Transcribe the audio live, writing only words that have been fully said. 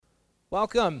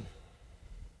Welcome.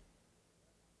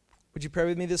 Would you pray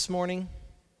with me this morning?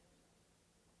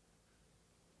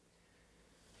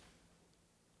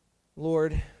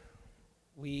 Lord,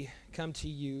 we come to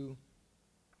you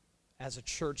as a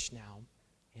church now,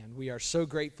 and we are so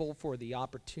grateful for the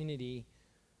opportunity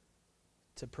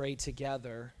to pray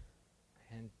together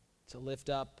and to lift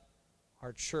up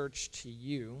our church to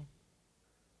you.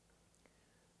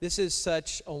 This is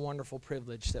such a wonderful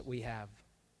privilege that we have.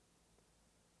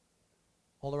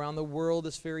 All around the world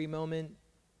this very moment,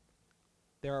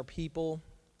 there are people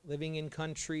living in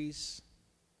countries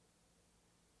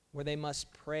where they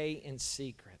must pray in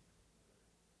secret.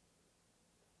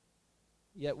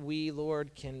 Yet we,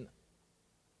 Lord, can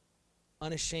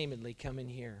unashamedly come in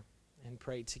here and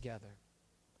pray together.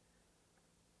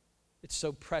 It's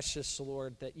so precious,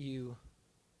 Lord, that you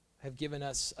have given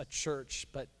us a church,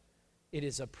 but it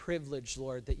is a privilege,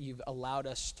 Lord, that you've allowed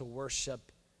us to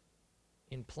worship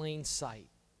in plain sight.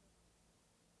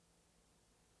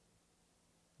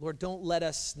 Lord, don't let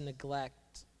us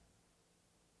neglect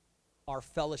our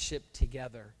fellowship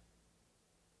together.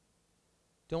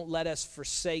 Don't let us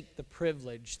forsake the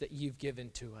privilege that you've given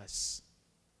to us.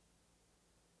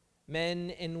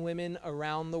 Men and women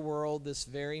around the world this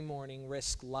very morning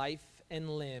risk life and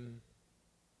limb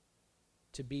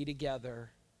to be together.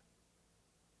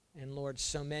 And Lord,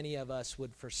 so many of us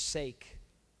would forsake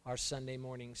our Sunday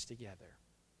mornings together.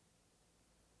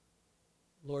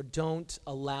 Lord, don't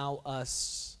allow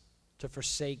us to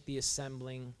forsake the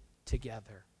assembling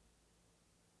together.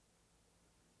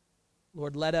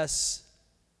 Lord, let us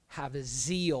have a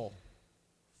zeal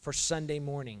for Sunday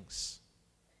mornings.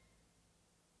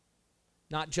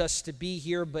 Not just to be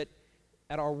here, but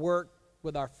at our work,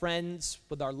 with our friends,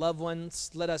 with our loved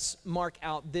ones. Let us mark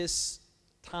out this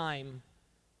time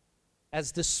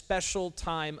as the special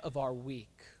time of our week.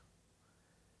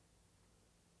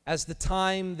 As the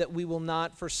time that we will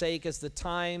not forsake, as the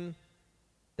time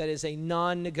that is a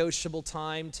non-negotiable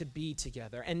time to be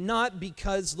together. And not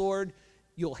because, Lord,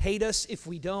 you'll hate us if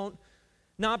we don't.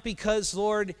 Not because,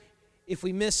 Lord, if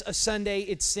we miss a Sunday,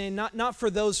 it's sin. Not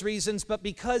for those reasons, but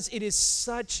because it is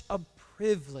such a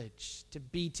privilege to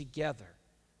be together.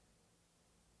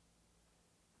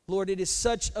 Lord, it is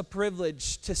such a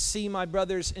privilege to see my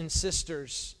brothers and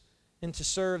sisters and to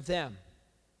serve them.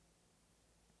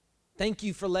 Thank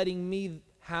you for letting me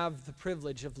have the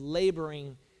privilege of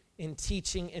laboring in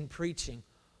teaching and preaching.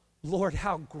 Lord,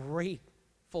 how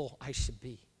grateful I should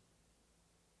be.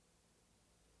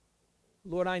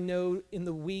 Lord, I know in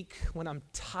the week when I'm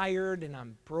tired and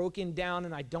I'm broken down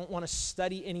and I don't want to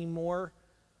study anymore,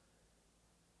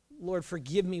 Lord,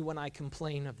 forgive me when I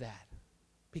complain of that,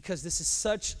 because this is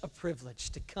such a privilege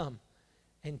to come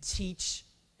and teach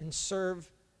and serve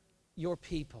your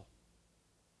people,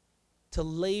 to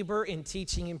labor in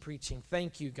teaching and preaching.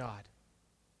 Thank you, God.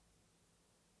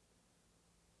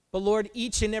 But Lord,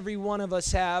 each and every one of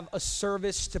us have a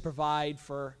service to provide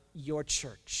for your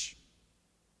church.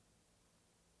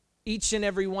 Each and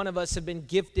every one of us have been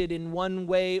gifted in one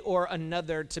way or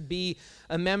another to be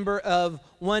a member of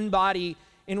one body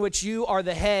in which you are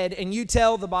the head, and you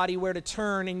tell the body where to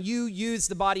turn, and you use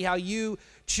the body how you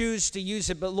choose to use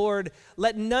it. But Lord,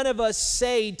 let none of us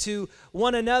say to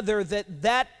one another that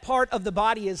that part of the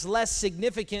body is less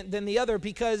significant than the other,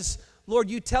 because, Lord,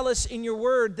 you tell us in your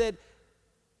word that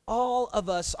all of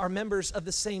us are members of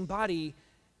the same body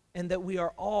and that we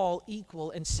are all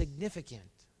equal and significant.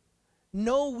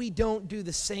 No, we don't do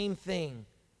the same thing,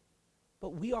 but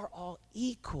we are all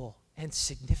equal and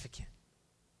significant.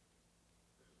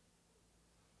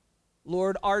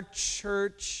 Lord, our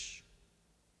church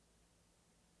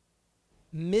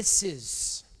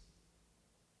misses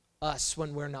us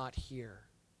when we're not here.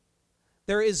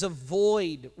 There is a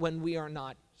void when we are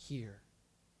not here.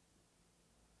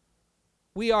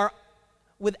 We are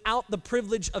without the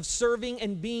privilege of serving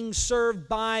and being served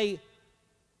by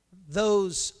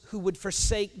those who would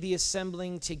forsake the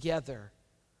assembling together.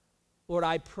 Lord,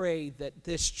 I pray that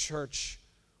this church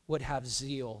would have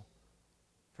zeal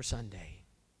for Sunday.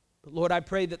 But Lord, I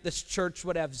pray that this church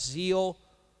would have zeal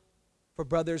for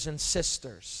brothers and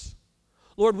sisters.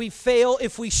 Lord, we fail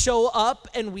if we show up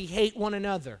and we hate one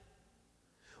another.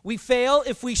 We fail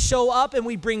if we show up and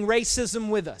we bring racism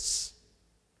with us.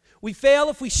 We fail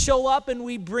if we show up and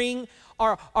we bring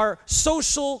our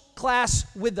social class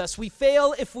with us. We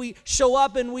fail if we show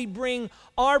up and we bring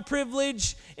our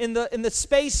privilege in the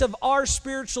space of our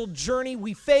spiritual journey.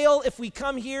 We fail if we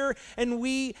come here and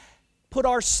we put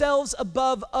ourselves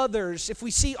above others, if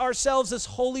we see ourselves as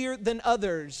holier than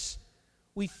others.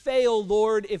 We fail,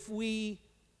 Lord, if we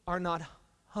are not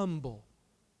humble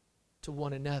to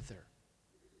one another.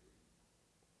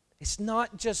 It's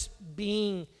not just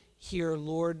being here,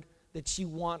 Lord, that you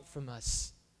want from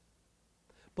us.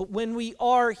 But when we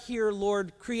are here,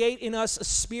 Lord, create in us a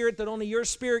spirit that only your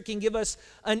Spirit can give us,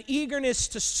 an eagerness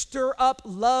to stir up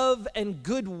love and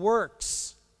good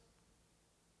works.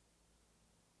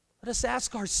 Let us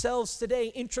ask ourselves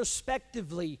today,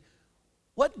 introspectively,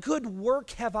 what good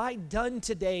work have I done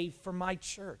today for my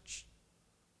church?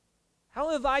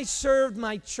 How have I served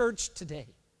my church today?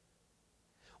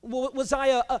 Was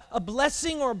I a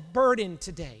blessing or burden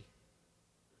today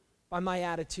by my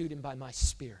attitude and by my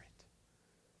spirit?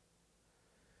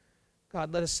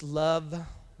 God, let us love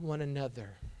one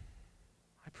another.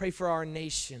 I pray for our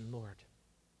nation, Lord.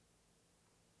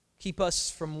 Keep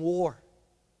us from war.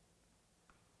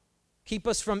 Keep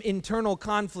us from internal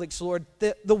conflicts, Lord.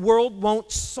 The world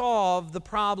won't solve the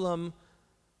problem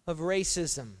of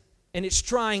racism, and it's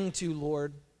trying to,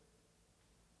 Lord.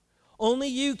 Only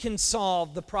you can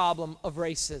solve the problem of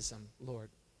racism, Lord.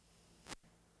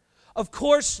 Of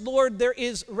course, Lord, there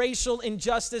is racial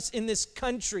injustice in this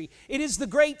country. It is the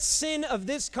great sin of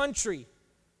this country.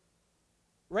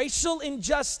 Racial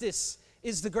injustice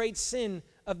is the great sin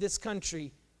of this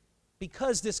country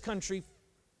because this country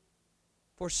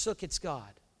forsook its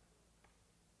God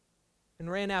and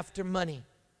ran after money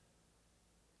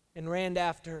and ran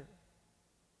after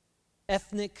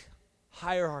ethnic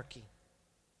hierarchy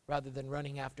rather than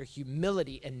running after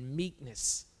humility and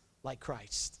meekness like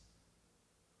Christ.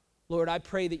 Lord, I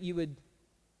pray that you would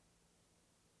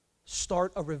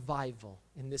start a revival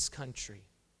in this country.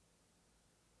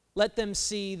 Let them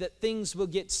see that things will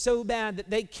get so bad that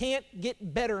they can't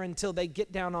get better until they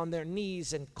get down on their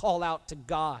knees and call out to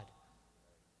God.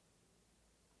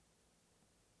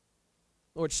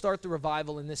 Lord, start the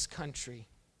revival in this country,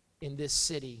 in this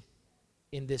city,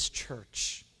 in this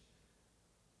church.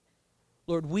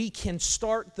 Lord, we can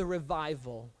start the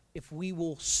revival if we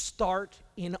will start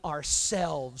in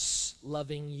ourselves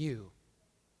loving you.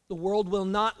 The world will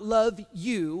not love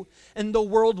you, and the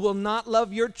world will not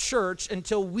love your church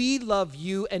until we love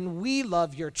you and we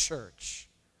love your church.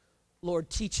 Lord,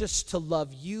 teach us to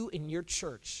love you and your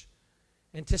church,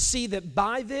 and to see that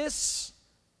by this,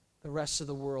 the rest of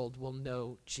the world will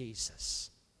know Jesus.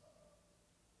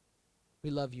 We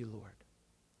love you, Lord.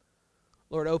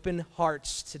 Lord, open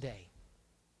hearts today.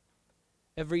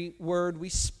 Every word we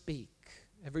speak,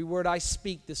 every word I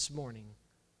speak this morning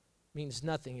means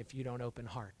nothing if you don't open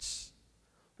hearts.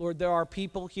 Lord, there are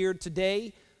people here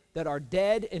today that are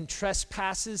dead in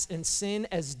trespasses and sin,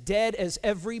 as dead as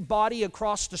every body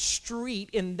across the street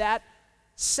in that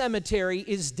cemetery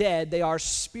is dead. They are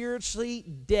spiritually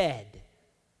dead.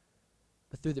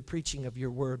 But through the preaching of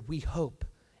your word, we hope,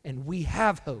 and we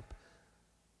have hope,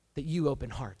 that you open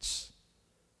hearts.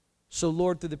 So,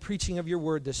 Lord, through the preaching of your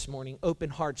word this morning, open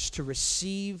hearts to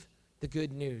receive the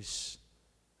good news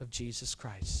of Jesus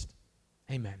Christ.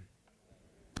 Amen.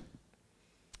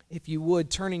 If you would,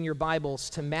 turn in your Bibles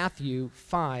to Matthew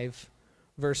 5,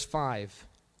 verse 5.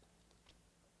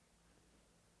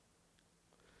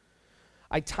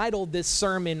 I titled this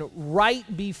sermon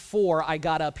right before I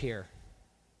got up here.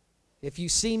 If you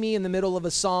see me in the middle of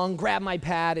a song, grab my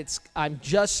pad. I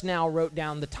just now wrote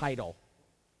down the title.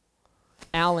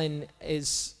 Alan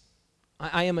is,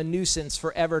 I am a nuisance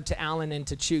forever to Alan and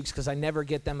to Chooks because I never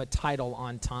get them a title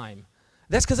on time.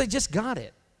 That's because I just got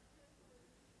it.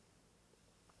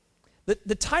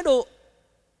 The title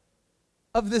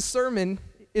of this sermon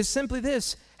is simply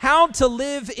this: How to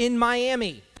Live in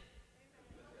Miami.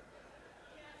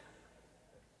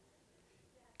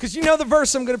 Because you know the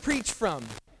verse I'm going to preach from.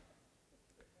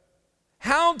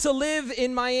 How to live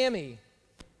in Miami.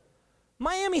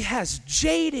 Miami has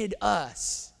jaded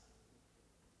us.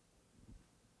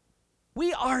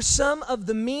 We are some of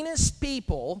the meanest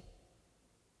people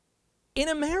in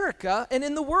America and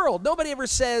in the world. Nobody ever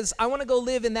says, I want to go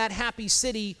live in that happy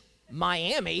city,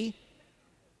 Miami.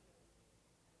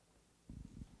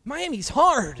 Miami's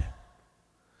hard.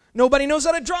 Nobody knows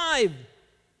how to drive.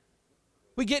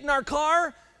 We get in our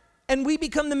car and we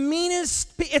become the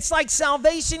meanest. It's like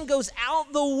salvation goes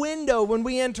out the window when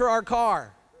we enter our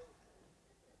car.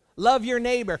 Love your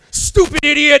neighbor. Stupid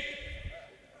idiot.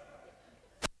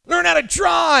 Learn how to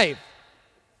drive.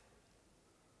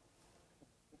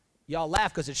 Y'all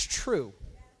laugh because it's true.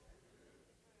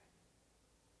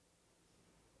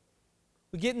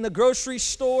 We get in the grocery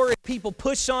store and people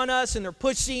push on us and they're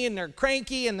pushy and they're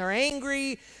cranky and they're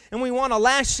angry and we want to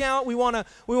lash out. We want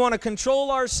to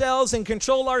control ourselves and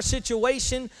control our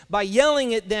situation by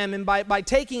yelling at them and by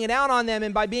taking it out on them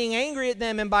and by being angry at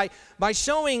them and by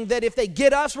showing that if they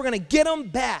get us, we're going to get them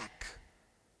back.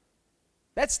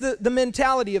 That's the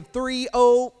mentality of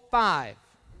 305.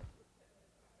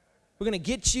 We're going to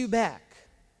get you back.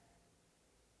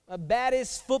 A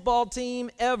baddest football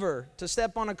team ever to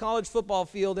step on a college football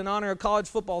field in honor of college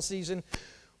football season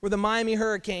were the Miami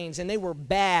Hurricanes, and they were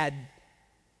bad.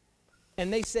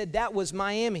 And they said that was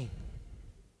Miami.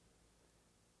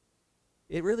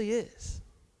 It really is.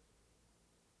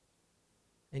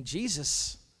 And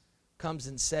Jesus comes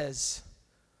and says,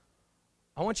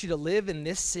 I want you to live in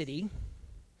this city,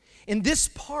 in this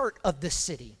part of the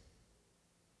city.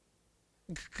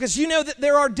 Because you know that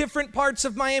there are different parts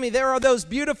of Miami. There are those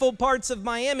beautiful parts of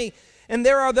Miami, and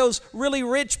there are those really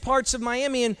rich parts of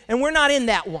Miami, and we're not in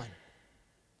that one.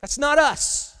 That's not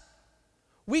us.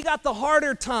 We got the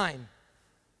harder time.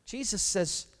 Jesus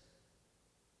says,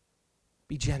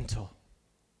 be gentle.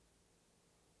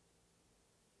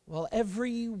 While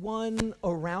everyone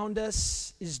around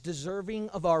us is deserving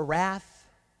of our wrath,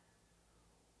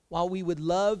 while we would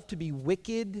love to be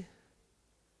wicked,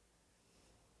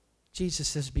 Jesus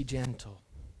says, be gentle.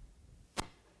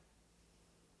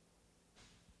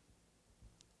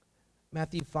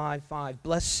 Matthew 5:5,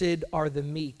 blessed are the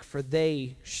meek, for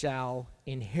they shall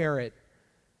inherit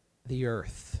the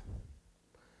earth.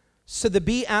 So the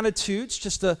Beatitudes,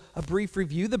 just a brief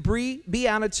review, the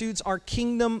Beatitudes are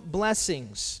kingdom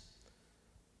blessings.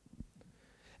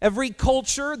 Every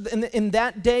culture, in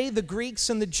that day, the Greeks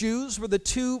and the Jews were the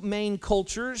two main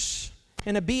cultures.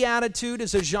 And a beatitude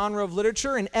is a genre of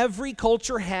literature, and every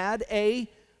culture had a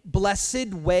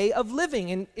blessed way of living,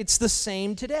 and it's the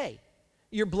same today.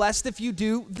 You're blessed if you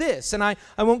do this. And I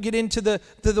won't get into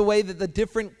the way that the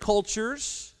different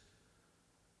cultures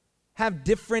have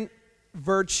different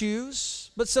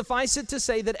virtues, but suffice it to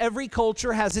say that every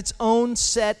culture has its own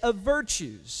set of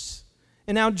virtues.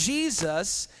 And now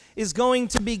Jesus is going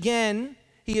to begin.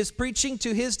 He is preaching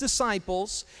to his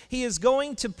disciples. He is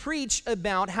going to preach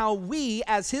about how we,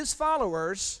 as his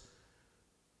followers,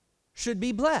 should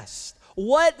be blessed.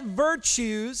 What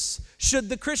virtues should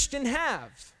the Christian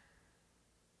have?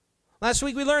 Last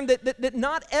week we learned that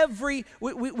not every,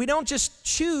 we don't just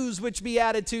choose which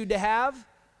beatitude to have.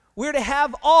 We're to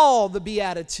have all the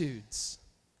beatitudes.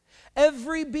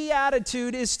 Every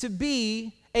beatitude is to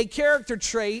be a character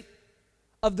trait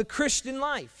of the Christian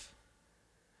life.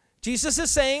 Jesus is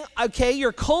saying, okay,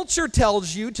 your culture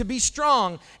tells you to be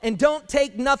strong and don't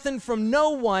take nothing from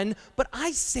no one, but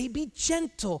I say be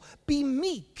gentle, be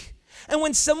meek. And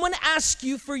when someone asks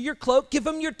you for your cloak, give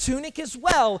them your tunic as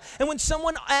well. And when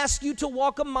someone asks you to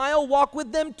walk a mile, walk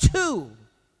with them too.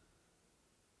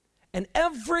 And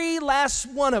every last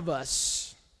one of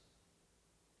us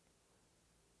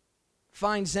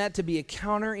finds that to be a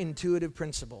counterintuitive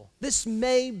principle. This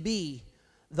may be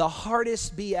the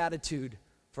hardest beatitude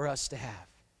for us to have.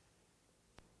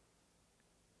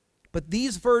 But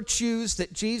these virtues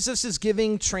that Jesus is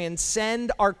giving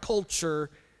transcend our culture,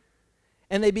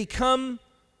 and they become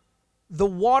the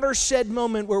watershed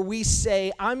moment where we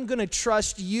say, I'm going to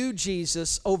trust you,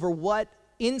 Jesus, over what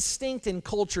instinct and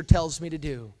culture tells me to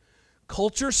do.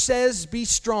 Culture says be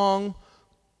strong.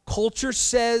 Culture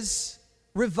says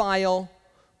revile.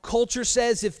 Culture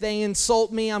says if they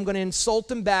insult me, I'm going to insult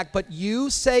them back. But you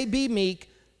say be meek.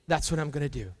 That's what I'm going to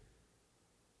do.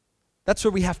 That's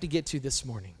where we have to get to this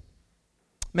morning.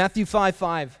 Matthew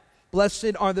 5:5,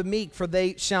 blessed are the meek, for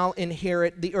they shall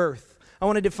inherit the earth. I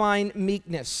want to define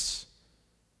meekness.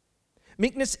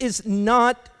 Meekness is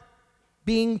not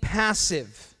being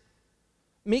passive.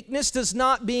 Meekness does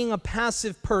not being a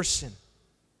passive person.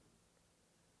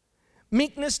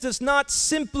 Meekness does not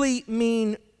simply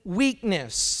mean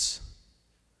weakness.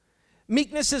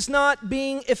 Meekness is not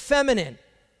being effeminate.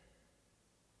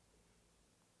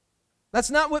 That's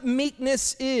not what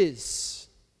meekness is.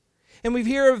 And we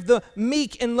hear of the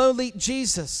meek and lowly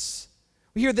Jesus.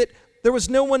 We hear that there was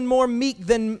no one more meek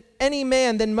than any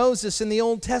man than Moses in the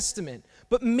Old Testament.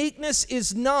 But meekness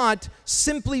is not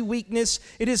simply weakness.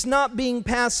 It is not being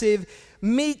passive.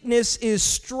 Meekness is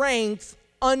strength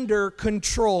under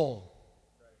control.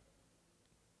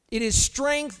 It is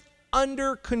strength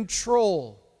under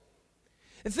control.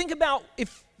 And think about,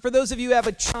 if for those of you who have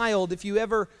a child, if you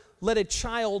ever let a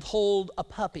child hold a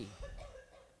puppy.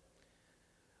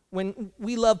 When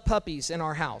we love puppies in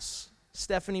our house,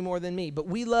 Stephanie more than me, but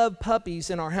we love puppies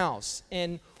in our house.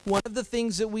 And one of the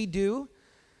things that we do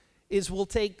is we'll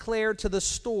take Claire to the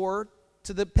store,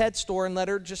 to the pet store, and let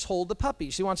her just hold the puppy.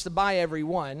 She wants to buy every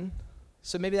one,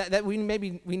 so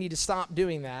maybe we need to stop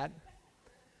doing that.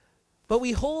 But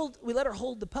we let her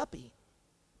hold the puppy.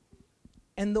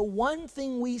 And the one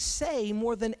thing we say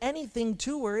more than anything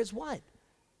to her is what?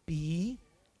 Be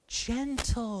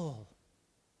gentle.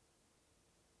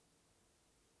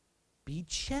 Be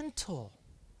gentle.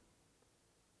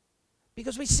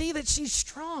 Because we see that she's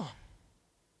strong.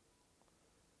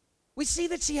 We see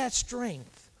that she has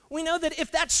strength. We know that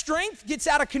if that strength gets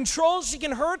out of control, she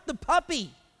can hurt the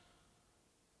puppy.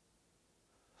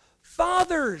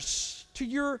 Fathers, to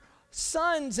your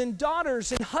sons and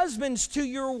daughters, and husbands to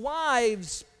your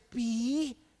wives,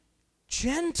 be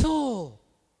gentle.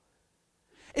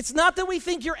 It's not that we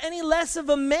think you're any less of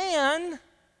a man.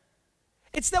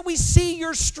 It's that we see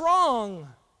you're strong.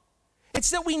 It's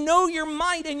that we know your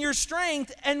might and your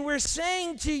strength, and we're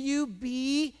saying to you,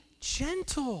 be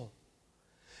gentle.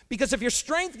 Because if your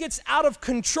strength gets out of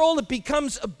control, it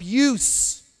becomes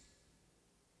abuse.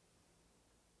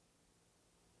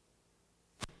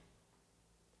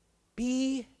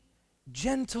 Be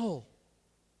gentle.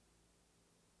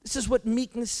 This is what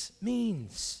meekness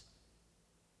means.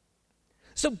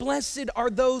 So blessed are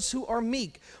those who are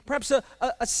meek. Perhaps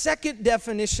a second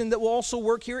definition that will also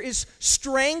work here is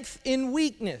strength in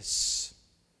weakness.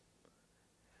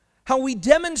 How we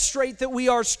demonstrate that we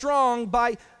are strong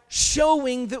by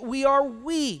showing that we are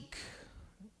weak.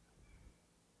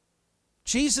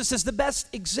 Jesus is the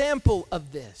best example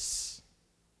of this.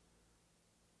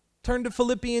 Turn to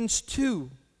Philippians 2.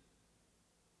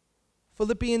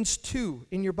 Philippians 2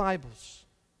 in your Bibles.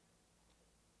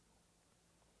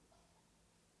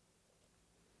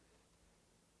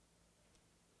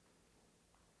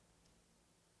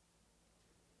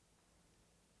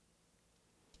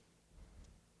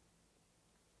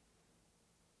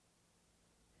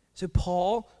 So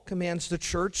Paul commands the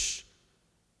church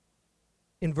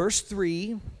in verse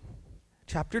 3,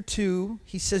 chapter 2,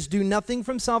 he says, do nothing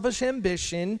from selfish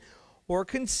ambition or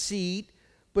conceit,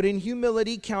 but in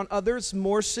humility count others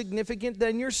more significant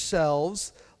than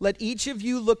yourselves. Let each of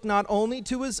you look not only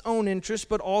to his own interest,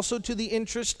 but also to the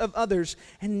interest of others.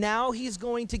 And now he's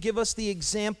going to give us the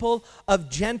example of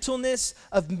gentleness,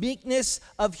 of meekness,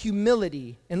 of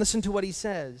humility. And listen to what he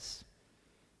says.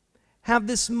 Have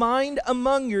this mind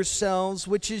among yourselves,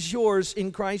 which is yours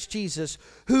in Christ Jesus,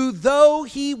 who, though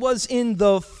he was in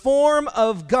the form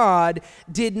of God,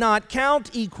 did not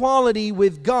count equality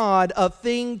with God a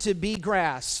thing to be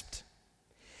grasped.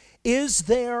 Is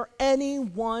there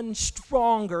anyone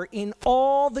stronger in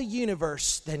all the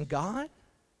universe than God?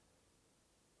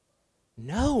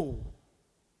 No.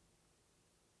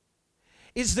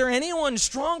 Is there anyone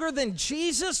stronger than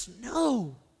Jesus?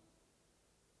 No.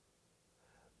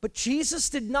 But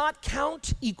Jesus did not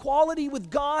count equality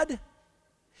with God,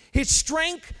 his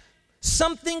strength,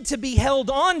 something to be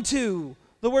held on to.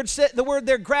 The word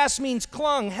there, grasp, means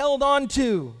clung, held on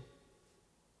to.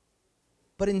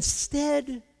 But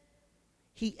instead,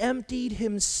 he emptied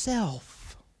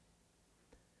himself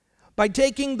by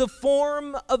taking the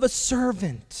form of a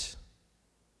servant,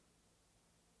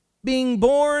 being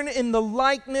born in the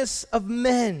likeness of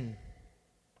men.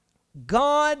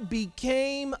 God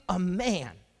became a man.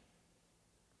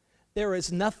 There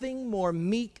is nothing more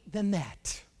meek than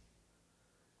that.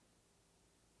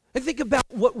 I think about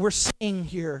what we're saying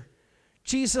here.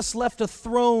 Jesus left a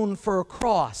throne for a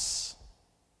cross.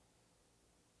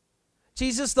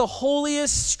 Jesus, the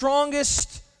holiest,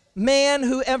 strongest man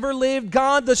who ever lived,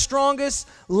 God the strongest,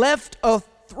 left a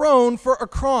throne for a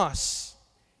cross.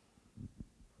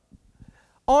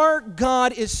 Our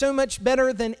God is so much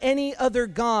better than any other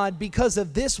God because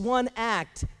of this one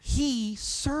act. He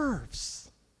serves.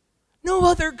 No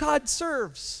other God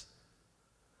serves,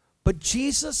 but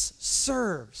Jesus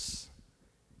serves.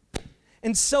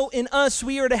 And so in us,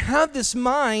 we are to have this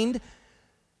mind.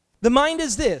 The mind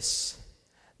is this,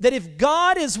 that if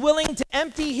God is willing to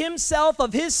empty himself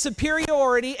of his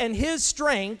superiority and his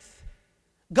strength,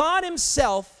 God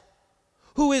himself,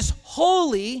 who is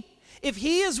holy, if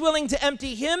he is willing to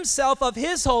empty himself of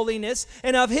his holiness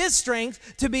and of his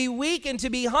strength to be weak and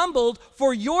to be humbled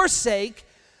for your sake,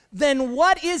 then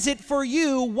what is it for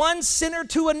you, one sinner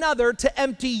to another, to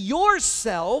empty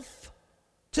yourself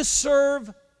to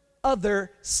serve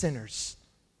other sinners?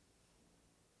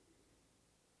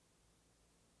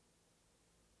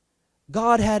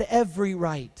 God had every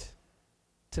right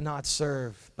to not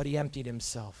serve, but he emptied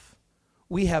himself.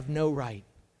 We have no right,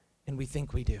 and we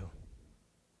think we do.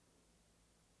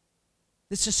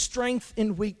 This is strength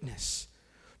in weakness.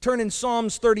 Turn in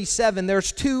Psalms 37.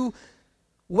 There's two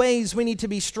ways we need to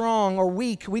be strong or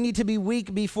weak. We need to be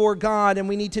weak before God, and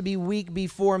we need to be weak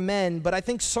before men. But I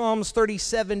think Psalms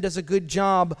 37 does a good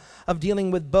job of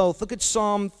dealing with both. Look at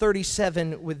Psalm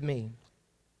 37 with me.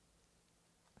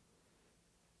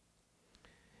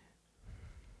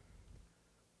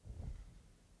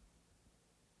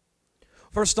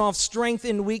 First off, strength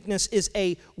in weakness is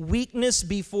a weakness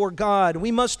before God.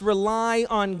 We must rely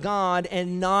on God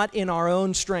and not in our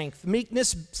own strength.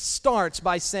 Meekness starts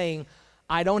by saying,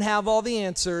 I don't have all the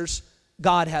answers,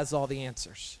 God has all the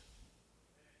answers.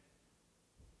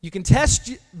 You can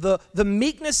test the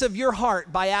meekness of your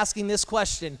heart by asking this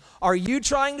question: are you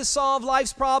trying to solve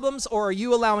life's problems, or are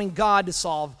you allowing God to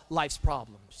solve life's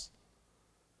problems?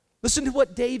 Listen to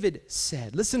what David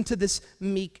said. Listen to this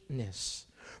meekness.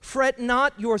 Fret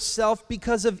not yourself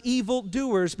because of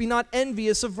evildoers. Be not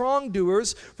envious of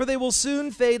wrongdoers, for they will soon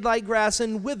fade like grass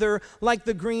and wither like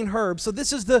the green herb. So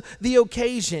this is the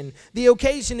occasion. The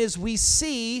occasion is we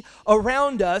see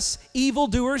around us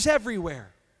evildoers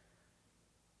everywhere.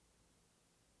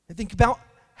 And think about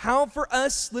how for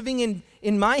us living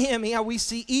in Miami, how we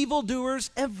see evildoers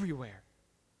everywhere.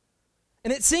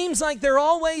 And it seems like they're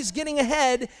always getting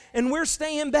ahead and we're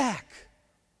staying back.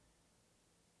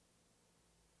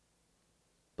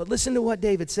 But listen to what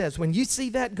David says. When you see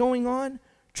that going on,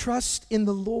 trust in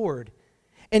the Lord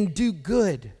and do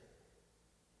good.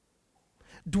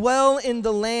 Dwell in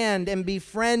the land and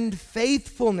befriend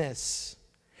faithfulness.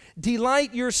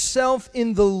 Delight yourself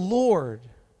in the Lord,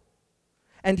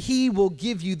 and He will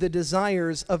give you the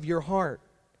desires of your heart.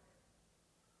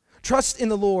 Trust in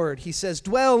the Lord, he says.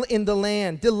 Dwell in the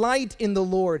land. Delight in the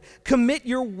Lord. Commit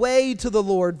your way to the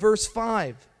Lord. Verse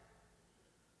 5.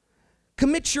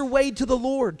 Commit your way to the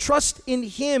Lord. Trust in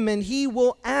Him, and He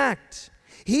will act.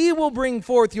 He will bring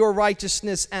forth your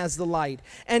righteousness as the light,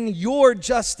 and your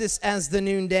justice as the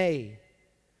noonday.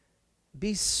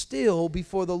 Be still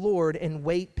before the Lord, and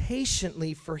wait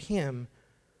patiently for Him.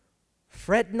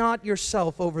 Fret not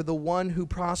yourself over the one who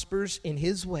prospers in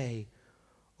his way,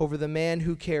 over the man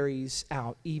who carries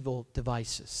out evil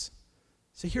devices.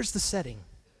 So here's the setting.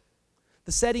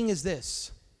 The setting is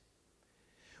this.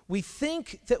 We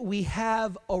think that we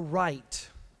have a right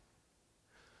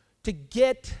to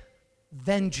get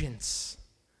vengeance.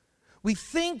 We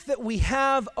think that we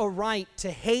have a right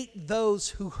to hate those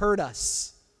who hurt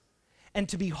us and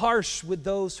to be harsh with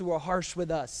those who are harsh with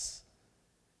us.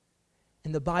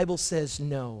 And the Bible says,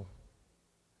 no.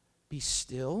 Be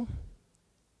still,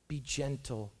 be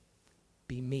gentle,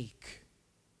 be meek.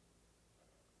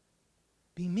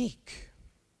 Be meek.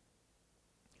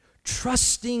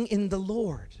 Trusting in the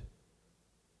Lord.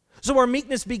 So our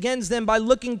meekness begins then by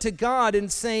looking to God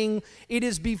and saying, it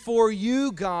is before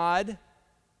you, God,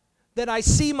 that I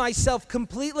see myself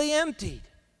completely emptied.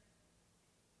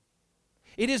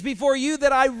 It is before you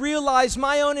that I realize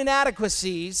my own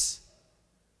inadequacies.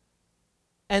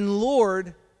 And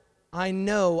Lord, I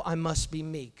know I must be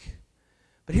meek.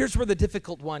 But here's where the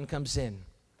difficult one comes in.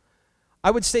 I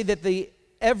would say that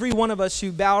every one of us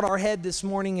who bowed our head this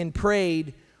morning and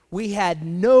prayed, we had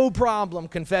no problem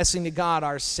confessing to God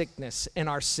our sickness and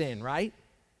our sin, right?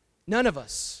 None of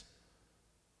us.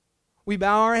 We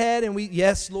bow our head and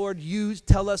yes, Lord, you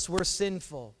tell us we're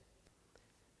sinful.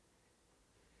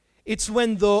 It's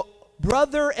when the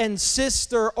brother and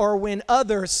sister, or when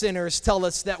other sinners tell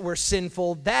us that we're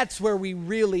sinful, that's where we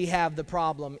really have the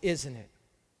problem, isn't it?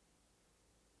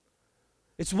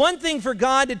 It's one thing for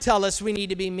God to tell us we need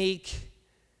to be meek,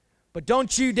 but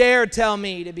don't you dare tell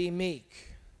me to be meek.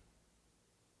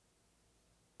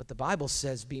 But the Bible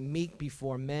says, be meek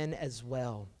before men as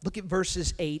well. Look at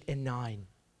verses 8 and 9.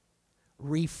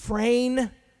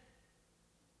 Refrain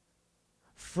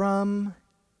from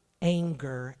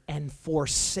anger and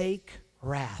forsake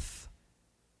wrath.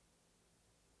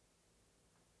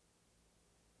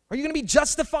 Are you going to be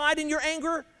justified in your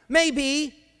anger?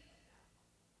 Maybe.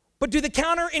 But do the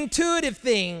counterintuitive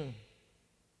thing.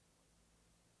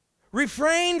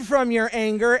 Refrain from your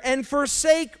anger and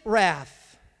forsake wrath.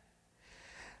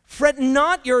 Fret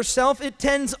not yourself, it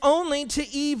tends only to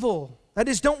evil. That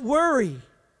is, don't worry.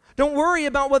 Don't worry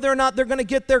about whether or not they're going to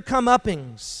get their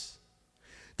comeuppings.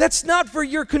 That's not for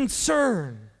your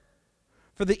concern.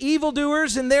 For the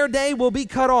evildoers in their day will be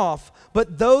cut off,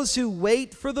 but those who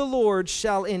wait for the Lord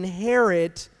shall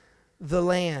inherit the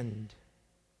land.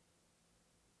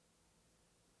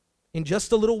 In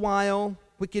just a little while,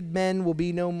 wicked men will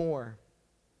be no more.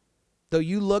 Though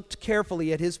you looked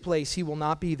carefully at his place, he will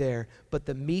not be there, but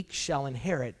the meek shall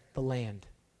inherit the land.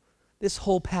 This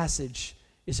whole passage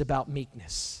is about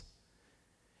meekness.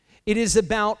 It is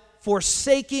about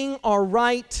forsaking our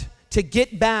right to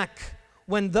get back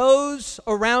when those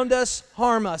around us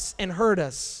harm us and hurt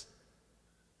us.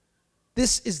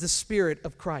 This is the Spirit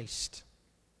of Christ.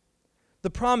 The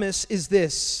promise is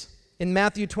this. In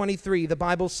Matthew 23, the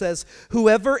Bible says,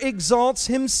 whoever exalts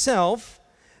himself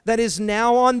that is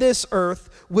now on this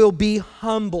earth will be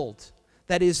humbled,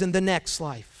 that is, in the next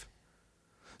life.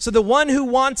 So the one who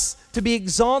wants to be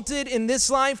exalted in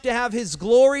this life, to have his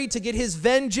glory, to get his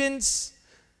vengeance,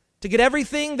 to get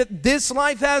everything that this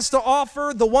life has to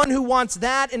offer, the one who wants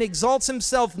that and exalts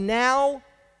himself now,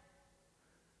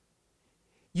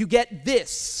 you get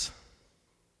this.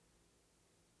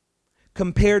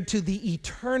 compared to the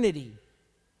eternity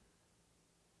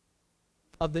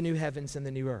of the new heavens and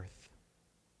the new earth.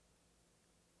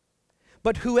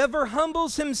 But whoever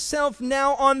humbles himself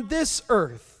now on this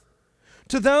earth,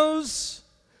 to those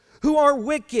who are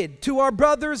wicked, to our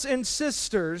brothers and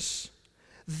sisters,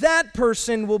 that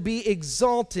person will be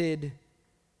exalted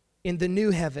in the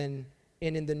new heaven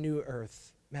and in the new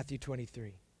earth. Matthew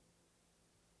 23.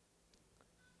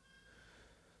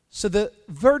 So the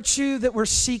virtue that we're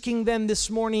seeking then this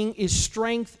morning is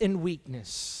strength and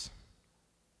weakness.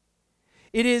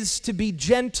 It is to be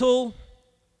gentle,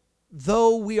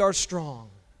 though we are strong.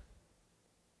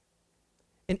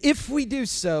 And if we do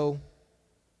so,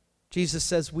 Jesus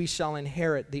says we shall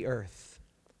inherit the earth.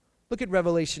 Look at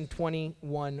Revelation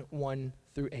 21, 1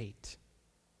 through 8.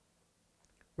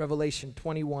 Revelation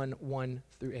 21, 1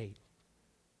 through 8.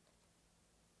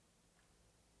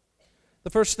 The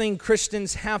first thing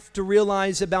Christians have to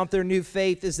realize about their new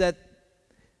faith is that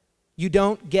you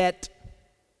don't get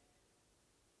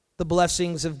the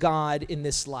blessings of God in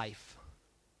this life.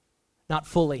 Not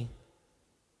fully,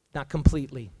 not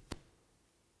completely.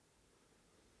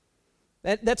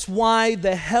 That's why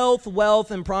the health, wealth,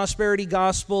 and prosperity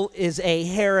gospel is a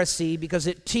heresy, because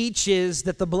it teaches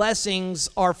that the blessings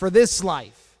are for this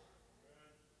life.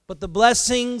 But the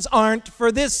blessings aren't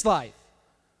for this life.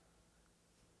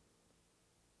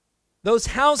 Those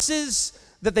houses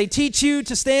that they teach you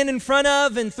to stand in front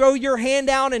of and throw your hand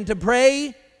out and to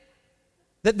pray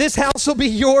that this house will be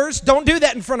yours, don't do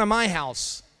that in front of my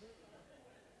house.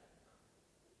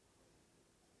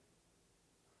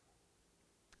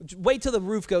 Wait till the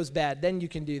roof goes bad, then you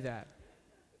can do that.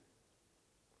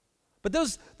 But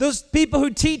those people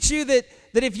who teach you that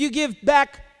if you give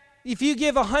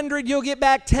 100, you'll get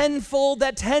back tenfold,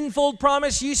 that tenfold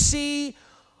promise you see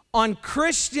on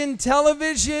Christian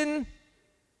television,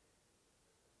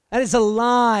 that is a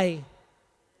lie.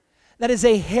 That is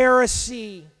a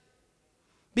heresy.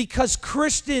 Because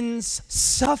Christians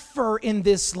suffer in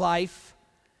this life,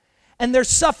 and their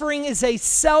suffering is a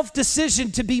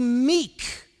self-decision to be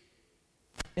meek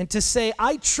and to say,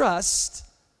 I trust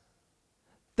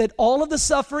that all of the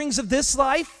sufferings of this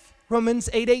life, Romans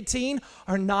 8:18,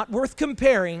 are not worth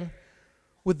comparing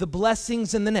with the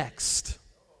blessings in the next.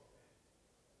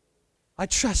 I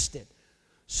trust it.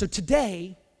 So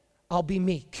today, I'll be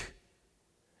meek.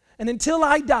 And until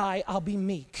I die, I'll be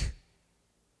meek.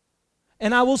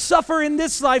 And I will suffer in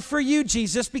this life for you,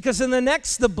 Jesus, because in the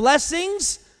next, the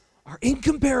blessings are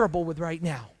incomparable with right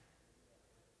now.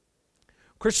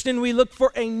 Christian, we look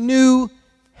for a new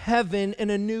heaven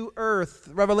and a new earth.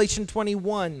 Revelation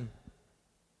 21.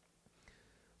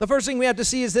 The first thing we have to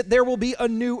see is that there will be a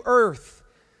new earth.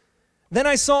 Then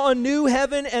I saw a new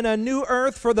heaven and a new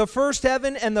earth, for the first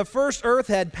heaven and the first earth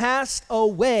had passed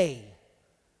away.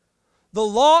 The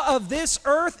law of this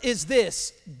earth is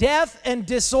this: death and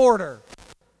disorder.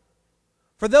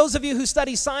 For those of you who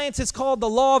study science, it's called the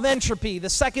law of entropy, the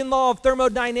second law of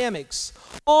thermodynamics.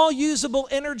 All usable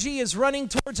energy is running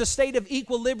towards a state of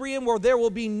equilibrium where there will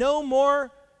be no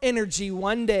more energy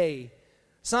one day.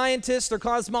 Scientists or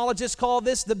cosmologists call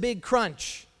this the Big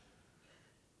Crunch.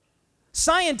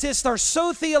 Scientists are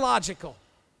so theological.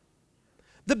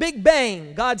 The Big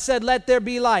Bang, God said, let there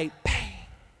be light. Bang.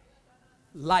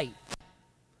 Light.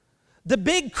 The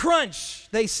Big Crunch,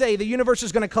 they say the universe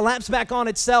is going to collapse back on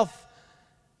itself.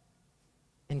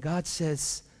 And God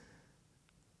says,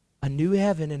 a new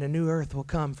heaven and a new earth will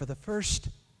come, for the first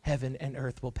heaven and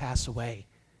earth will pass away.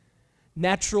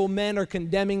 Natural men are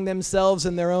condemning themselves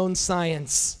in their own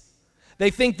science.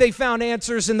 They think they found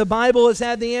answers, and the Bible has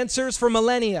had the answers for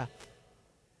millennia.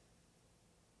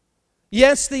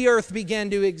 Yes, the earth began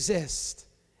to exist,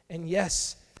 and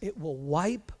yes, it will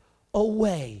wipe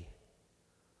away.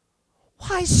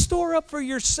 Why store up for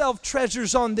yourself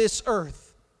treasures on this earth?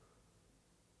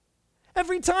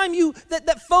 Every time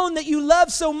that phone that you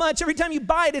love so much, every time you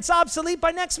buy it, it's obsolete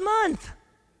by next month.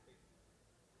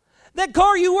 That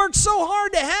car you worked so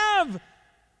hard to have,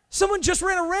 someone just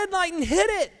ran a red light and hit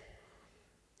it.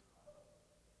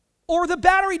 Or the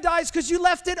battery dies because you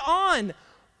left it on.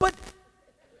 But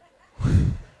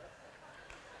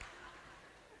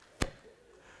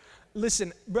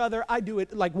listen, brother, I do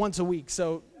it like once a week,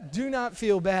 so do not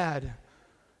feel bad.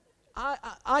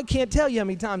 I can't tell you how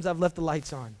many times I've left the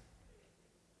lights on.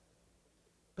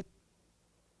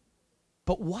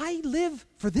 But why live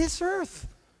for this earth?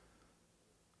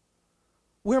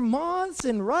 Where moths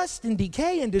and rust and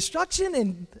decay and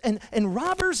destruction and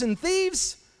robbers and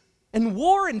thieves and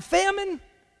war and famine.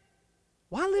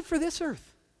 Why live for this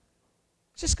earth?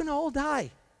 It's just going to all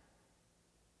die.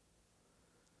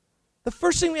 The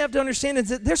first thing we have to understand is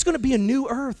that there's going to be a new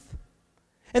earth.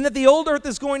 and that the old earth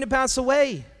is going to pass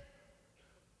away.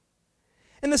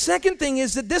 And the second thing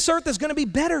is that this earth is going to be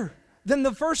better than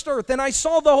the first earth. And I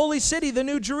saw the holy city, the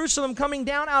new Jerusalem, coming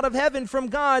down out of heaven from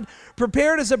God,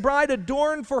 prepared as a bride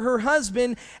adorned for her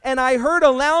husband. And I heard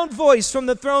a loud voice from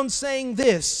the throne saying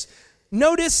this.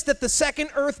 Notice that the second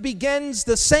earth begins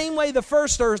the same way the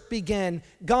first earth began.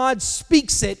 God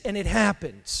speaks it and it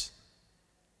happens.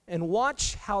 And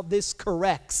watch how this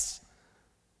corrects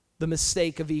the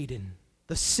mistake of Eden,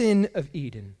 the sin of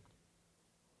Eden.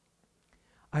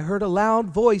 I heard a loud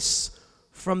voice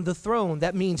from the throne.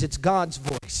 That means it's God's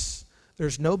voice.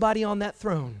 There's nobody on that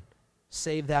throne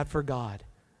save that for God.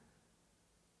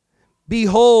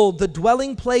 Behold, the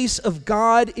dwelling place of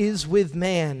God is with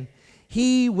man.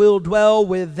 He will dwell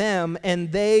with them,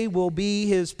 and they will be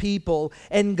his people,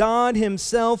 and God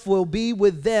himself will be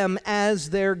with them as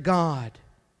their God.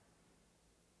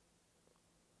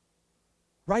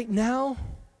 Right now,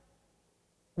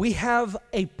 we have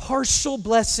a partial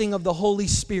blessing of the Holy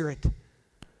Spirit.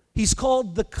 He's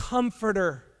called the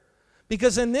Comforter.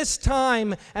 Because in this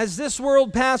time, as this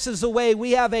world passes away,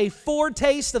 we have a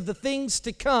foretaste of the things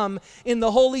to come in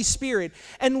the Holy Spirit.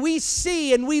 And we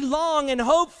see and we long and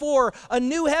hope for a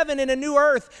new heaven and a new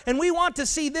earth. And we want to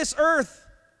see this earth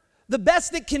the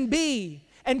best it can be.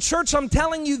 And church, I'm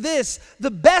telling you this,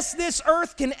 the best this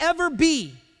earth can ever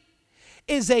be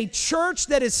is a church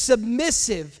that is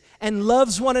submissive and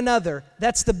loves one another.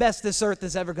 That's the best this earth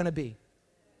is ever going to be.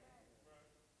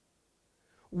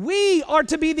 We are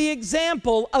to be the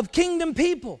example of kingdom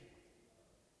people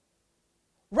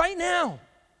right now,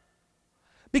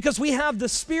 because we have the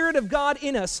Spirit of God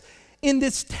in us. In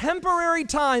this temporary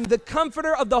time, the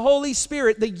comforter of the Holy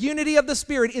Spirit, the unity of the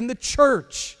Spirit in the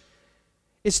church,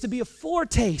 is to be a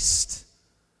foretaste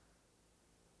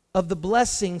of the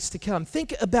blessings to come.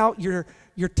 Think about your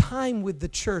time with the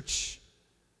church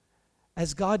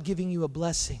as God giving you a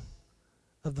blessing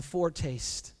of the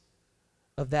foretaste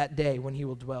of that day when he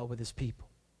will dwell with his people.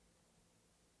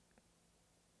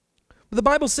 But the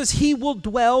Bible says he will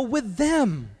dwell with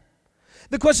them.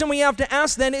 The question we have to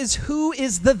ask then is, who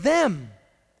is the them?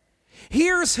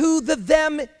 Here's who the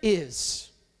them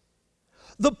is.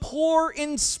 The poor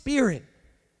in spirit,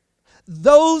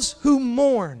 those who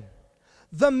mourn,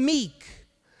 the meek,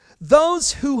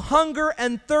 those who hunger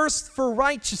and thirst for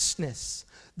righteousness,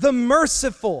 the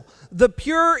merciful, the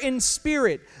pure in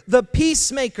spirit, the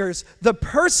peacemakers, the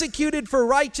persecuted for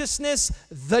righteousness,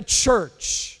 the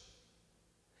church.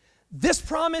 This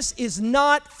promise is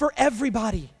not for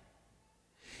everybody.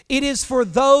 It is for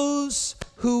those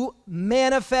who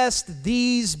manifest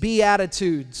these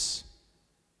beatitudes.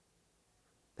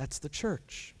 That's the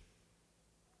church.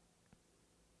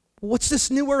 What's this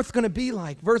new earth going to be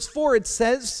like? Verse 4, it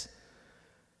says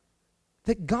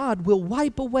that God will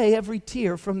wipe away every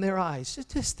tear from their eyes.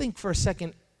 Just think for a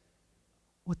second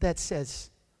what that says.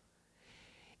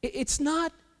 It's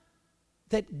not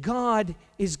that God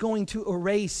is going to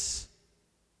erase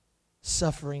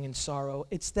suffering and sorrow.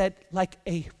 It's that, like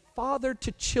a father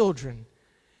to children,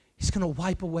 he's going to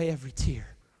wipe away every tear.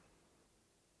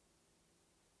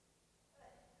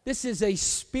 This is a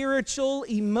spiritual,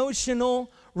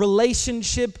 emotional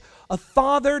relationship, a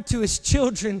father to his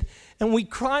children. And we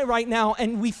cry right now,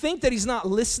 and we think that he's not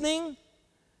listening,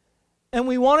 and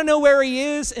we want to know where he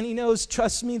is, and he knows,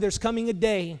 trust me, there's coming a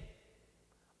day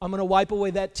I'm going to wipe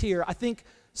away that tear. I think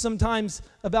sometimes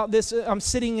about this. I'm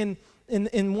sitting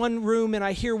in one room, and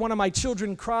I hear one of my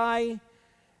children cry,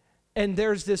 and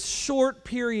there's this short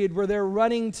period where they're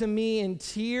running to me in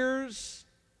tears,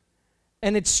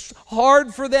 and it's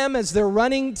hard for them as they're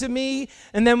running to me,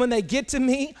 and then when they get to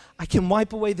me, I can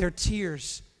wipe away their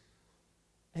tears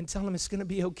and tell them it's going to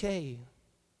be okay.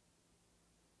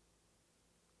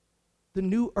 The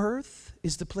new earth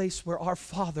is the place where our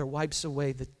Father wipes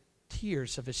away the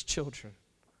tears of his children.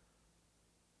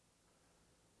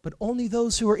 But only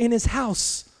those who are in his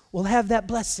house will have that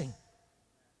blessing.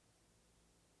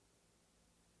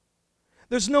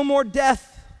 There's no more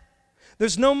death.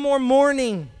 There's no more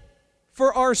mourning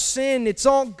for our sin. It's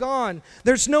all gone.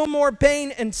 There's no more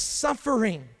pain and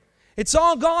suffering. It's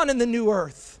all gone in the new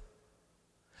earth.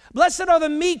 Blessed are the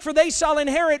meek, for they shall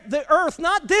inherit the earth.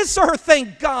 Not this earth,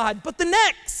 thank God, but the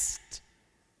next.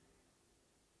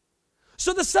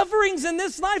 So the sufferings in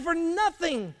this life are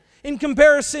nothing in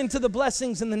comparison to the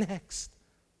blessings in the next.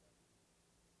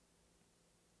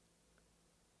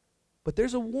 But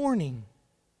there's a warning.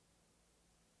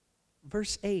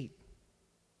 Verse 8.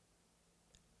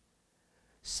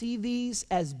 See these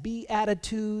as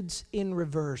beatitudes in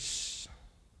reverse.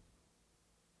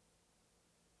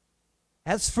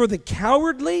 As for the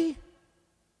cowardly,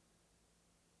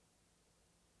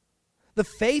 the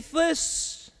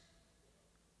faithless,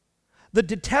 the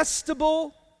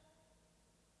detestable,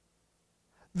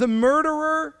 the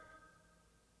murderer,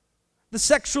 the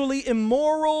sexually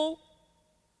immoral,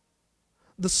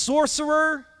 the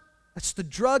sorcerer, that's the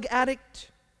drug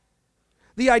addict,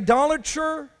 the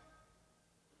idolater,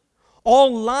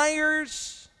 all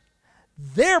liars,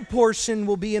 their portion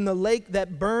will be in the lake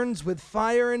that burns with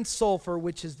fire and sulfur,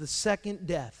 which is the second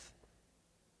death.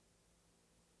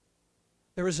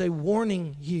 There is a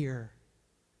warning here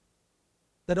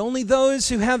that only those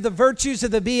who have the virtues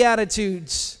of the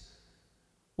Beatitudes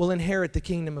will inherit the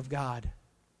kingdom of God.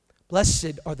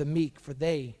 Blessed are the meek, for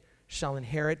they shall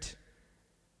inherit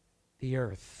the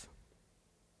earth.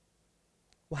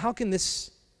 Well, how can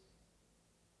this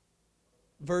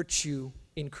virtue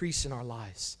increase in our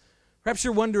lives? Perhaps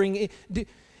you're wondering,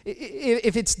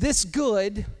 if it's this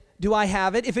good, do I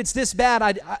have it? If it's this bad,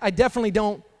 I definitely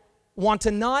don't want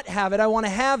to not have it. I want to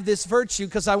have this virtue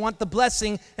because I want the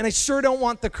blessing, and I sure don't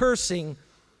want the cursing.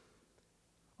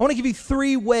 I want to give you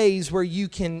 3 ways where you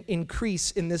can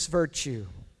increase in this virtue.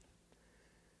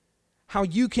 How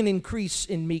you can increase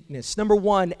in meekness. Number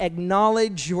 1,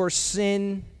 acknowledge your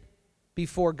sin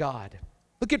before God.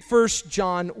 Look at 1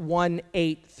 John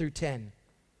 1:8-10.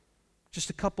 Just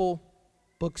a couple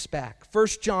books back.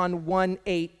 1 John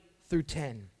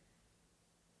 1:8-10.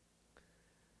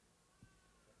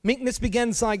 Meekness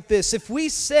begins like this. If we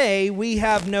say we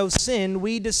have no sin,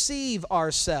 we deceive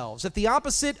ourselves. If the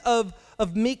opposite of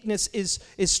meekness is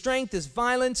strength, is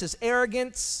violence, is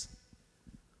arrogance,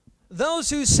 those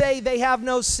who say they have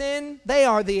no sin, they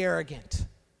are the arrogant.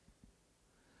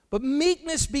 But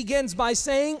meekness begins by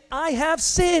saying, I have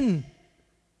sin.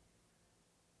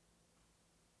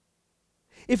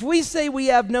 If we say we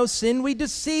have no sin, we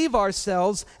deceive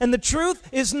ourselves, and the truth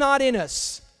is not in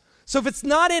us. So if it's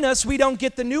not in us, we don't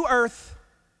get the new earth.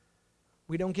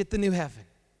 We don't get the new heaven.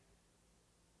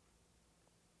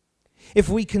 If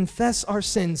we confess our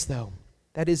sins, though,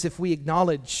 that is, if we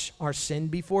acknowledge our sin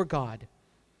before God,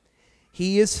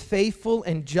 He is faithful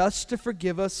and just to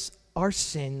forgive us our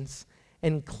sins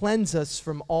and cleanse us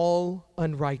from all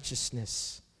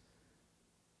unrighteousness.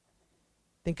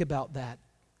 Think about that.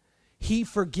 He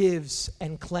forgives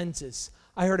and cleanses.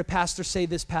 I heard a pastor say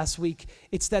this past week,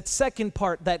 it's that second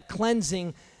part, that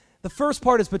cleansing. The first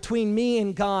part is between me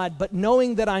and God, but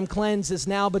knowing that I'm cleansed is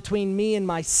now between me and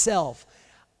myself.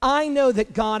 I know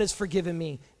that God has forgiven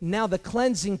me. Now the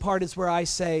cleansing part is where I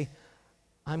say,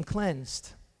 I'm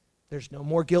cleansed. There's no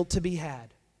more guilt to be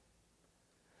had.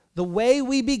 The way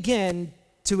we begin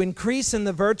to increase in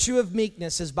the virtue of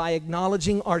meekness is by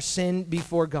acknowledging our sin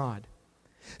before God.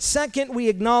 Second, we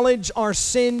acknowledge our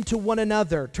sin to one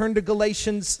another. Turn to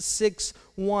Galatians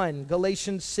 6:1.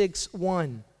 Galatians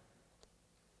 6:1.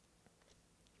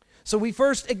 So we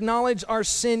first acknowledge our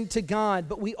sin to God,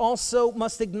 but we also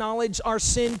must acknowledge our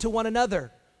sin to one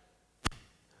another.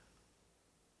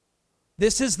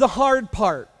 This is the hard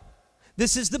part.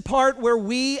 This is the part where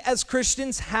we as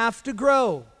Christians have to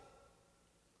grow.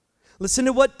 Listen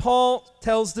to what Paul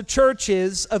tells the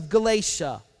churches of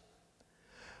Galatia.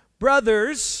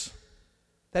 Brothers,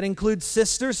 that includes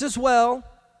sisters as well,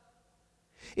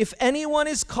 if anyone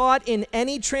is caught in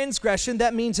any transgression,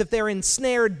 that means if they're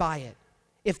ensnared by it,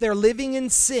 if they're living in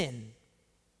sin,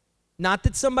 not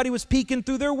that somebody was peeking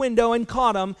through their window and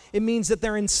caught them, it means that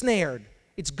they're ensnared.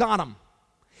 It's got them.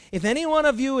 If any one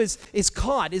of you is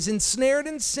caught, is ensnared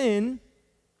in sin,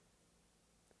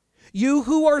 you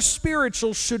who are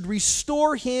spiritual should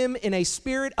restore him in a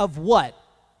spirit of what?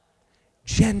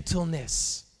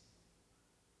 Gentleness.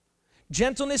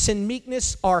 Gentleness and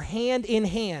meekness are hand in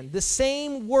hand. The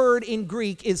same word in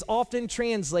Greek is often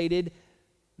translated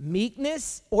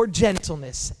meekness or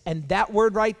gentleness. And that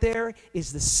word right there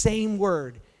is the same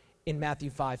word in Matthew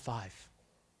 5:5.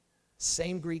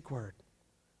 Same Greek word.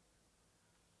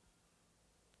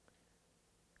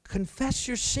 Confess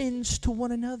your sins to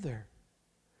one another.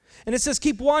 And it says,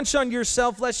 keep watch on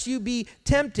yourself lest you be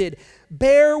tempted.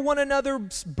 Bear one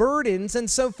another's burdens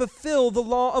and so fulfill the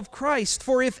law of Christ.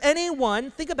 For if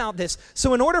anyone, think about this.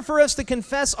 So in order for us to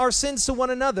confess our sins to one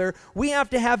another, we have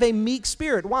to have a meek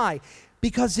spirit. Why?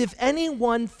 Because if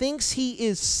anyone thinks he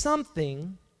is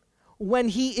something when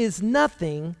he is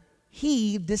nothing,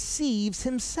 he deceives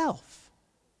himself.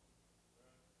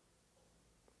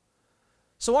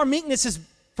 So our meekness is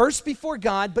first before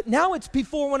God, but now it's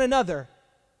before one another.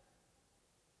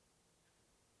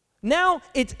 Now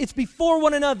it's before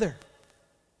one another.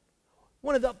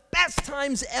 One of the best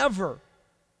times ever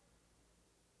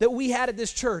that we had at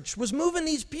this church was moving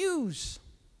these pews.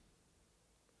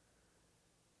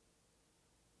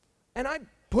 And I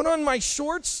put on my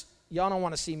shorts. Y'all don't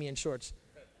want to see me in shorts.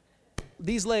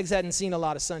 These legs hadn't seen a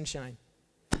lot of sunshine.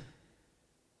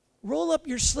 Roll up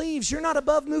your sleeves. You're not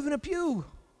above moving a pew.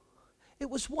 It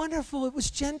was wonderful. It was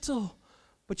gentle.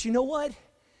 But you know what?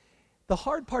 The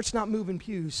hard part's not moving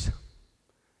pews.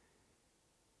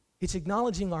 It's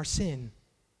acknowledging our sin.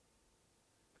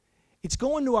 It's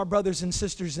going to our brothers and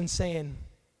sisters and saying,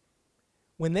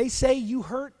 when they say you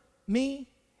hurt me,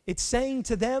 it's saying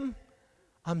to them,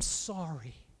 I'm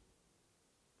sorry.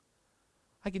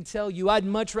 I can tell you, I'd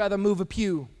much rather move a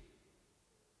pew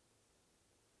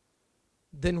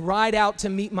than ride out to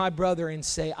meet my brother and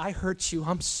say, I hurt you,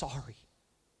 I'm sorry.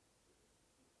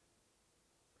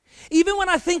 Even when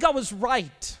I think I was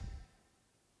right,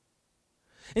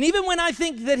 and even when I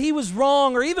think that he was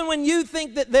wrong, or even when you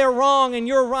think that they're wrong and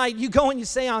you're right, you go and you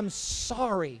say, I'm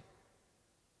sorry.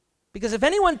 Because if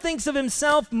anyone thinks of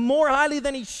himself more highly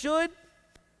than he should,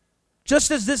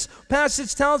 just as this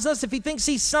passage tells us, if he thinks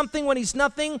he's something when he's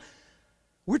nothing,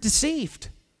 we're deceived.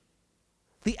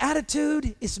 The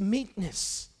attitude is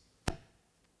meekness.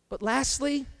 But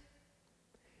lastly,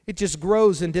 it just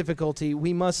grows in difficulty.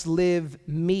 We must live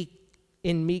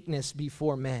in meekness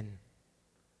before men.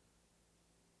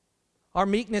 Our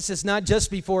meekness is not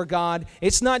just before God.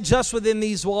 It's not just within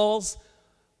these walls,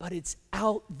 but it's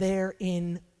out there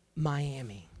in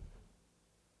Miami.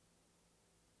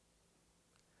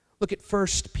 Look at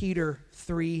 1 Peter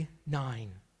 3:9.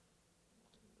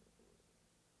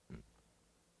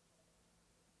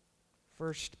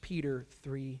 1 Peter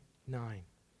 3:9.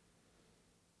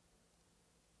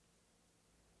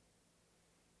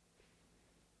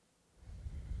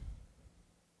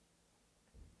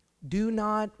 Do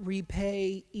not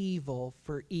repay evil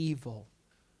for evil,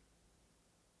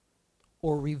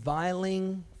 or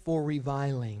reviling for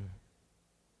reviling.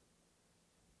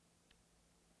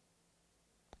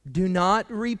 Do not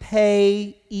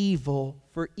repay evil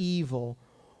for evil,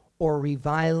 or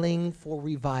reviling for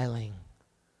reviling.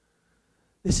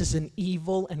 This is an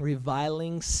evil and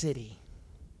reviling city.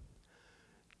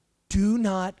 Do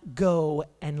not go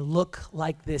and look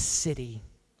like this city.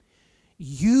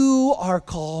 You are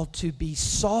called to be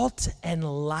salt and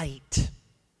light.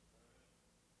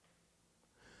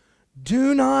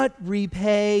 Do not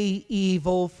repay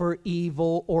evil for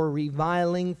evil or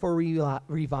reviling for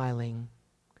reviling,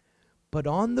 but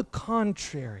on the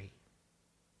contrary,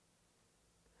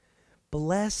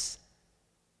 bless,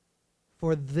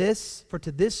 for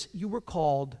to this you were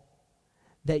called,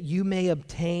 that you may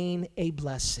obtain a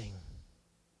blessing.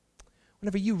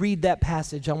 Whenever you read that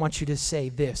passage, I want you to say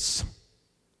this: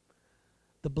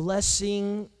 the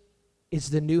blessing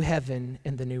is the new heaven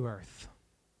and the new earth.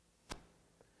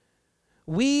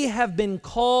 We have been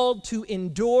called to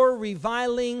endure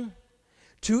reviling,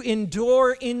 to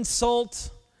endure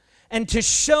insult, and to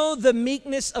show the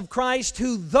meekness of Christ,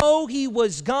 who, though he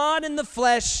was God in the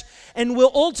flesh and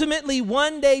will ultimately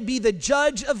one day be the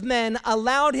judge of men,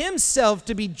 allowed himself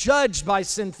to be judged by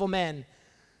sinful men,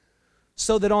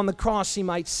 so that on the cross he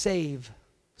might save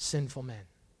sinful men.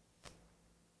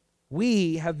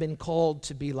 We have been called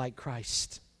to be like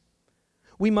Christ.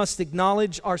 We must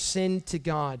acknowledge our sin to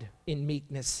God in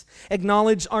meekness,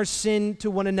 acknowledge our sin to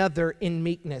one another in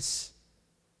meekness,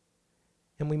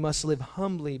 and we must live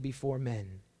humbly before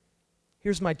men.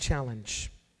 Here's my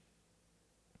challenge.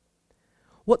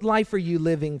 What life are you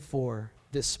living for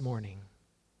this morning?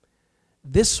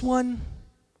 This one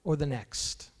or the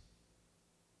next?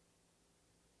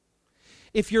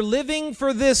 If you're living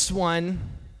for this one,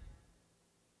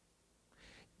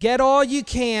 get all you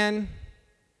can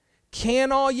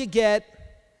all you get,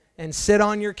 and sit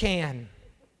on your can.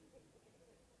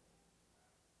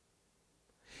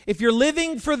 If you're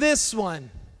living for this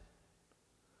one,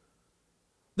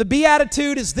 the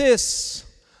beatitude is this: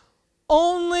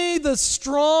 only the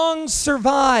strong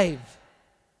survive.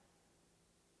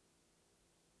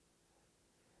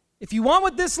 If you want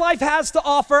what this life has to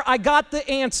offer, I got the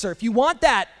answer. If you want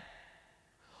that,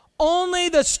 only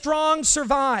the strong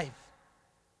survive.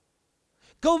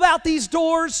 Go out these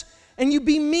doors and you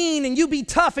be mean and you be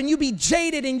tough and you be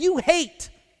jaded and you hate.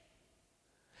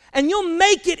 And you'll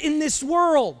make it in this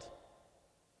world.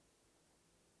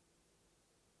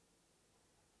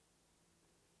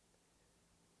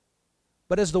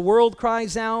 But as the world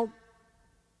cries out,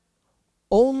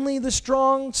 only the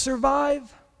strong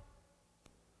survive,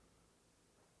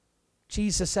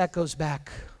 Jesus echoes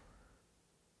back,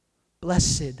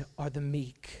 blessed are the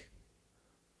meek,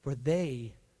 for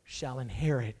they shall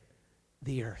inherit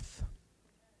the earth.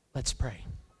 Let's pray.